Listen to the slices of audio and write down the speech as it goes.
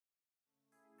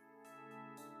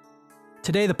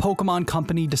Today, the Pokémon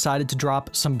Company decided to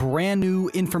drop some brand new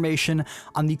information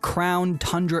on the Crown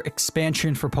Tundra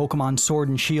expansion for Pokémon Sword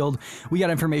and Shield. We got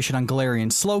information on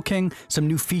Galarian Slowking, some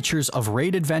new features of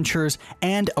raid adventures,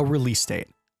 and a release date.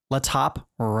 Let's hop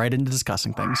right into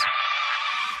discussing things.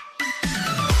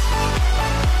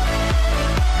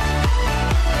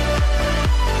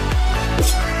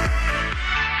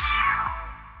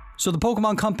 So the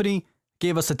Pokémon Company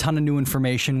gave us a ton of new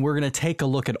information. We're going to take a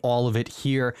look at all of it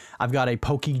here. I've got a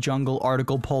PokeJungle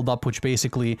article pulled up, which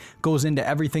basically goes into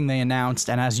everything they announced.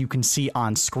 And as you can see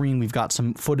on screen, we've got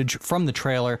some footage from the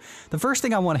trailer. The first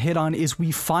thing I want to hit on is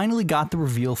we finally got the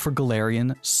reveal for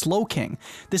Galarian Slowking.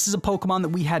 This is a Pokemon that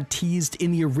we had teased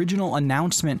in the original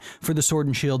announcement for the Sword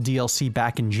and Shield DLC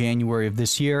back in January of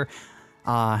this year.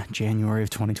 January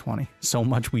of 2020. So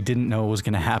much we didn't know was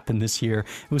going to happen this year.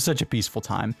 It was such a peaceful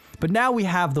time. But now we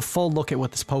have the full look at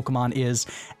what this Pokemon is,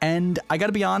 and I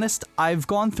gotta be honest, I've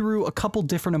gone through a couple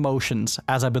different emotions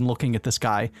as I've been looking at this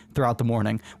guy throughout the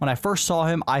morning. When I first saw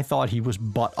him, I thought he was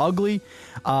butt ugly.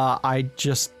 I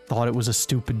just thought it was a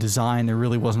stupid design. There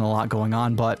really wasn't a lot going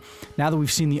on, but now that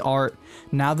we've seen the art,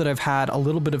 now that I've had a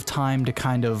little bit of time to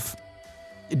kind of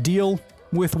deal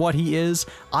with what he is,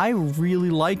 I really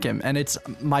like him, and it's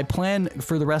my plan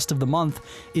for the rest of the month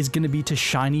is going to be to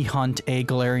shiny hunt a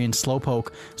Galarian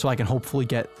Slowpoke so I can hopefully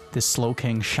get this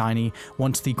Slowking shiny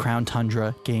once the Crown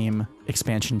Tundra game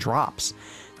expansion drops.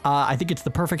 I think it's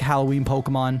the perfect Halloween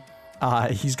Pokemon.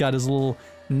 He's got his little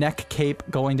neck cape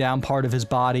going down part of his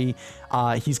body.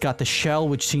 He's got the shell,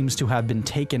 which seems to have been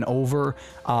taken over,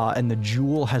 and the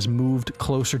jewel has moved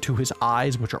closer to his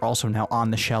eyes, which are also now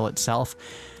on the shell itself.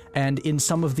 And in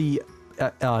some of the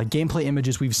gameplay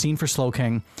images we've seen for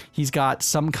Slowking, he's got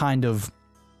some kind of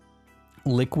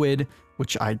liquid,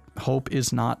 which I hope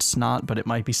is not snot, but it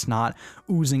might be snot,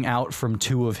 oozing out from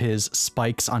two of his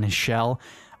spikes on his shell.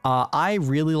 I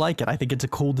really like it. I think it's a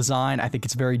cool design. I think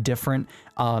it's very different,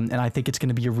 and I think it's going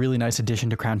to be a really nice addition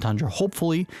to Crown Tundra.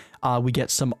 Hopefully, we get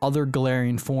some other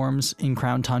Galarian forms in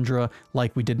Crown Tundra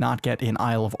like we did not get in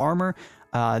Isle of Armor.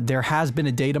 There has been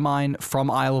a data mine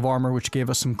from Isle of Armor which gave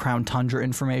us some Crown Tundra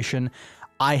information.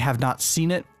 I have not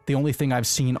seen it. The only thing I've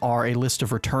seen are a list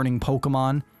of returning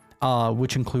Pokemon,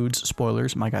 which includes,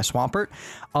 spoilers, my guy Swampert.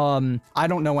 I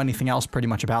don't know anything else pretty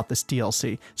much about this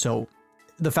DLC, so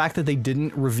the fact that they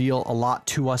didn't reveal a lot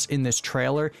to us in this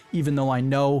trailer, even though I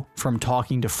know from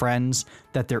talking to friends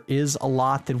that there is a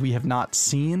lot that we have not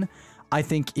seen, I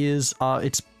think is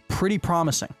it's pretty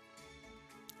promising.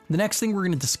 The next thing we're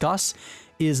going to discuss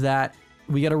is that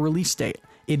we get a release date.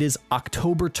 It is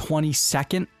October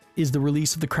 22nd is the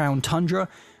release of the Crown Tundra.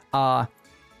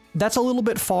 That's a little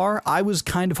bit far. I was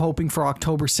kind of hoping for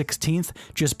October 16th,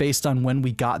 just based on when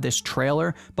we got this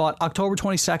trailer, but October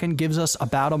 22nd gives us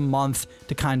about a month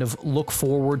to kind of look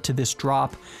forward to this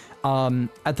drop.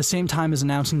 At the same time as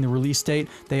announcing the release date,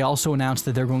 they also announced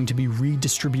that they're going to be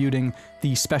redistributing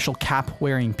the special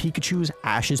cap-wearing Pikachus,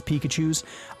 Ash's Pikachus.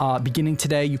 Beginning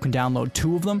today, you can download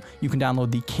 2 of them. You can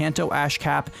download the Kanto Ash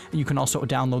Cap, and you can also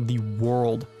download the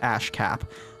World Ash Cap.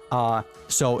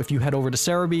 So if you head over to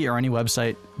Cerebi or any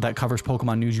website that covers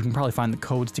Pokemon news, you can probably find the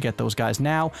codes to get those guys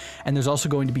now. And there's also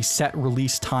going to be set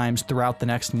release times throughout the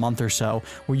next month or so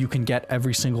where you can get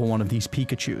every single one of these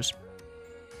Pikachus.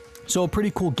 So a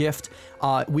pretty cool gift.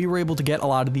 We were able to get a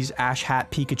lot of these Ash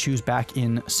Hat Pikachus back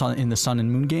in the Sun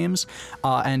and Moon games.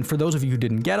 And for those of you who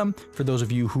didn't get them, for those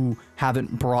of you who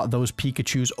haven't brought those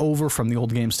Pikachus over from the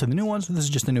old games to the new ones, this is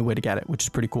just a new way to get it, which is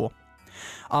pretty cool.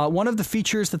 One of the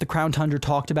features that the Crown Tundra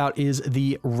talked about is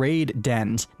the raid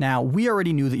dens. Now, we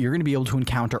already knew that you're going to be able to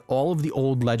encounter all of the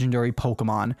old legendary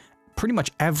Pokemon, pretty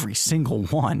much every single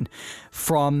one,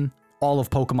 from all of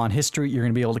Pokemon history. You're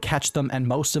going to be able to catch them, and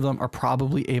most of them are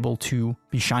probably able to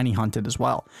be shiny hunted as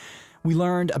well. We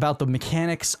learned about the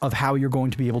mechanics of how you're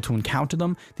going to be able to encounter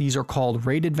them. These are called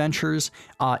raid adventures.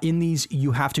 In these,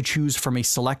 you have to choose from a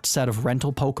select set of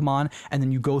rental Pokemon, and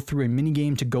then you go through a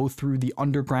minigame to go through the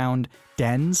underground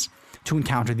dens to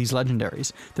encounter these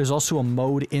legendaries. There's also a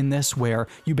mode in this where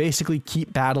you basically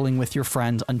keep battling with your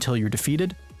friends until you're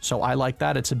defeated. So I like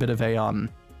that. It's a bit of a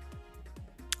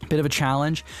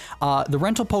challenge. The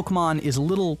rental Pokemon is a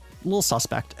little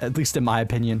suspect, at least in my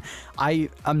opinion.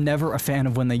 I'm never a fan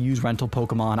of when they use rental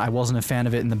Pokemon. I wasn't a fan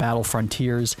of it in the Battle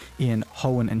Frontiers in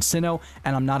Hoenn and Sinnoh,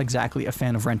 and I'm not exactly a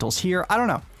fan of rentals here. I don't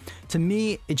know. To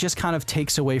me, it just kind of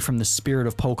takes away from the spirit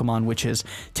of Pokemon, which is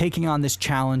taking on this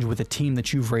challenge with a team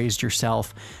that you've raised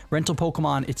yourself. Rental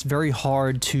Pokemon, it's very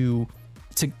hard to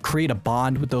create a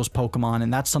bond with those Pokemon,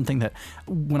 and that's something that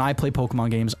when I play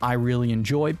Pokemon games, I really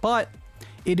enjoy, but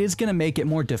it is going to make it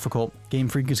more difficult. Game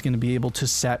Freak is going to be able to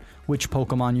set which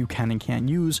Pokemon you can and can't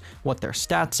use, what their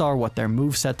stats are, what their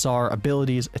movesets are,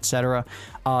 abilities, etc.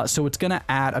 So it's going to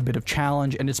add a bit of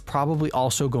challenge, and it's probably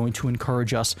also going to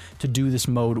encourage us to do this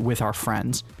mode with our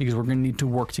friends, because we're going to need to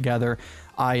work together.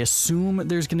 I assume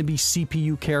there's going to be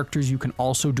CPU characters you can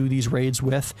also do these raids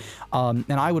with,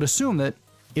 and I would assume that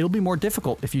it'll be more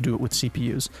difficult if you do it with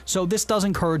CPUs. So this does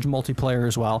encourage multiplayer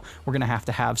as well. We're going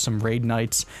to have some raid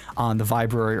nights on the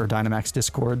Vibrary or Dynamax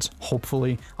Discords,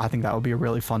 hopefully. I think that would be a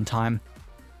really fun time.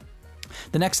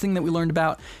 The next thing that we learned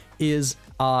about is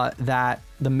that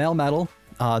the Melmetal,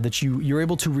 that you're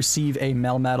able to receive a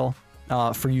Melmetal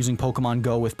for using Pokemon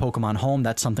Go with Pokemon Home.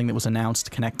 That's something that was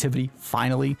announced, connectivity,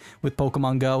 finally, with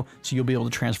Pokemon Go, so you'll be able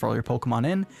to transfer all your Pokemon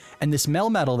in. And this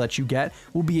Melmetal that you get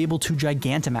will be able to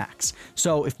Gigantamax.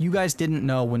 So if you guys didn't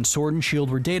know, when Sword and Shield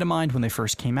were data mined when they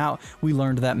first came out, we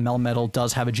learned that Melmetal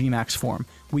does have a Gmax form.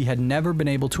 We had never been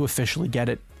able to officially get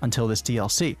it until this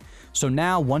DLC. So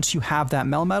now, once you have that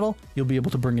Melmetal, you'll be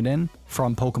able to bring it in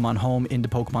from Pokemon Home into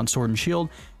Pokemon Sword and Shield,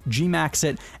 Gmax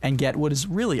it, and get what is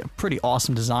really a pretty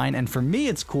awesome design. And for me,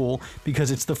 it's cool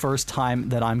because it's the first time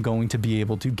that I'm going to be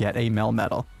able to get a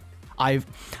Melmetal.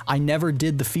 I never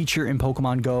did the feature in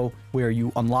Pokemon Go where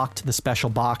you unlocked the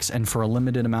special box and for a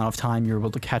limited amount of time you're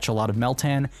able to catch a lot of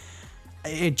Meltan.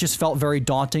 It just felt very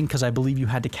daunting because I believe you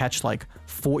had to catch like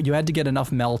you had to get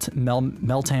enough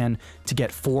Meltan to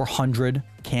get 400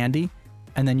 candy,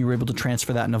 and then you were able to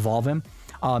transfer that and evolve him.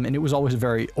 And it was always a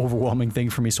very overwhelming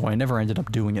thing for me, so I never ended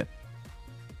up doing it.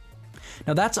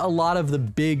 Now that's a lot of the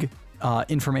big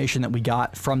information that we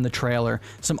got from the trailer.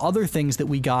 Some other things that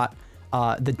we got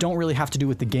that don't really have to do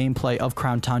with the gameplay of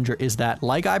Crown Tundra is that,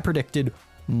 like I predicted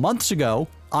months ago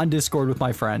on Discord with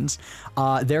my friends,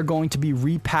 they're going to be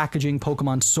repackaging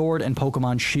Pokemon Sword and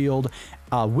Pokemon Shield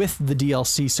with the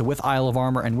DLC, so with Isle of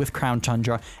Armor and with Crown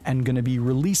Tundra, and going to be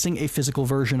releasing a physical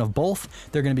version of both.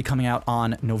 They're going to be coming out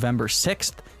on November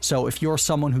 6th. So if you're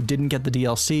someone who didn't get the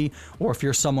DLC, or if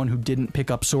you're someone who didn't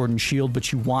pick up Sword and Shield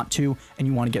but you want to, and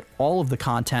you want to get all of the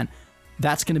content,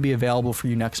 that's going to be available for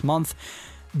you next month.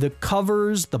 The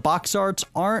covers, the box arts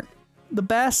aren't the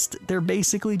best. They're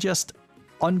basically just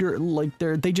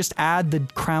they just add the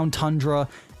Crown Tundra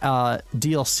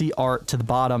DLC art to the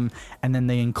bottom, and then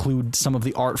they include some of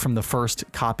the art from the first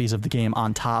copies of the game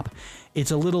on top.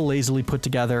 It's a little lazily put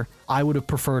together. I would have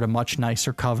preferred a much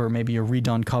nicer cover, maybe a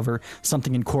redone cover,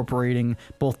 something incorporating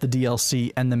both the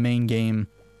DLC and the main game.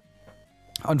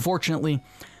 Unfortunately,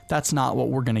 that's not what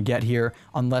we're going to get here,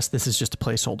 unless this is just a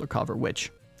placeholder cover,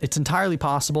 which it's entirely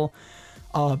possible.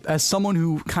 As someone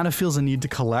who kind of feels a need to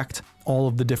collect all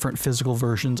of the different physical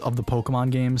versions of the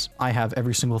Pokemon games, I have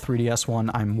every single 3DS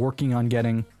one. I'm working on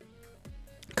getting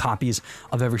copies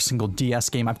of every single DS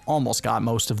game. I've almost got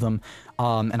most of them.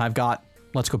 And I've got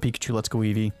Let's Go Pikachu, Let's Go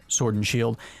Eevee, Sword and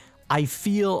Shield. I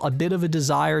feel a bit of a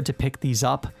desire to pick these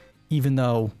up, even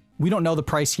though we don't know the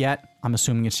price yet. I'm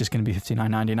assuming it's just going to be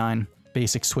 $59.99,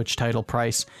 basic Switch title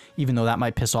price, even though that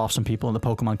might piss off some people in the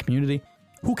Pokemon community.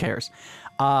 Who cares?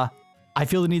 I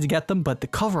feel the need to get them, but the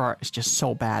cover art is just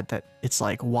so bad that it's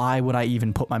like, why would I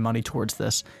even put my money towards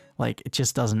this? Like, it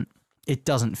just doesn't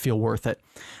feel worth it.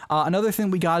 Another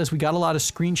thing we got is we got a lot of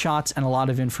screenshots and a lot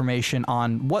of information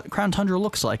on what Crown Tundra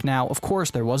looks like. Now, of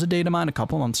course, there was a data mine a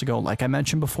couple months ago, like I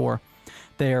mentioned before.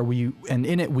 And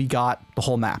in it, we got the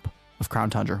whole map of Crown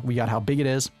Tundra. We got how big it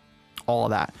is, all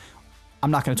of that. I'm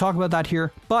not going to talk about that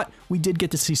here, but we did get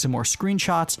to see some more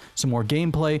screenshots, some more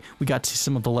gameplay. We got to see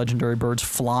some of the legendary birds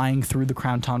flying through the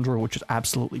Crown Tundra, which is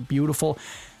absolutely beautiful.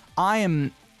 I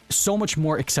am so much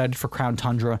more excited for Crown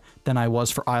Tundra than I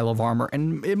was for Isle of Armor,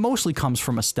 and it mostly comes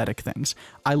from aesthetic things.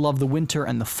 I love the winter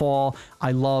and the fall.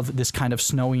 I love this kind of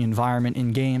snowy environment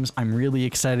in games. I'm really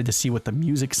excited to see what the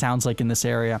music sounds like in this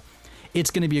area. It's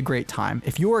going to be a great time.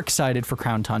 If you're excited for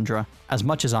Crown Tundra as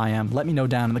much as I am, let me know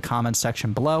down in the comments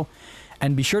section below.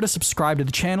 And be sure to subscribe to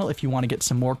the channel if you want to get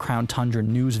some more Crown Tundra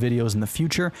news videos in the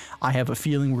future. I have a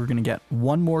feeling we're going to get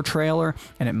one more trailer,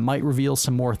 and it might reveal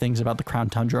some more things about the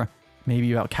Crown Tundra,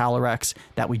 maybe about Calyrex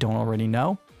that we don't already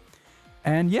know.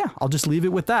 And yeah, I'll just leave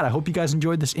it with that. I hope you guys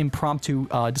enjoyed this impromptu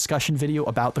discussion video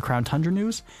about the Crown Tundra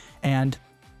news, and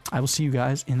I will see you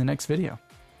guys in the next video.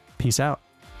 Peace out.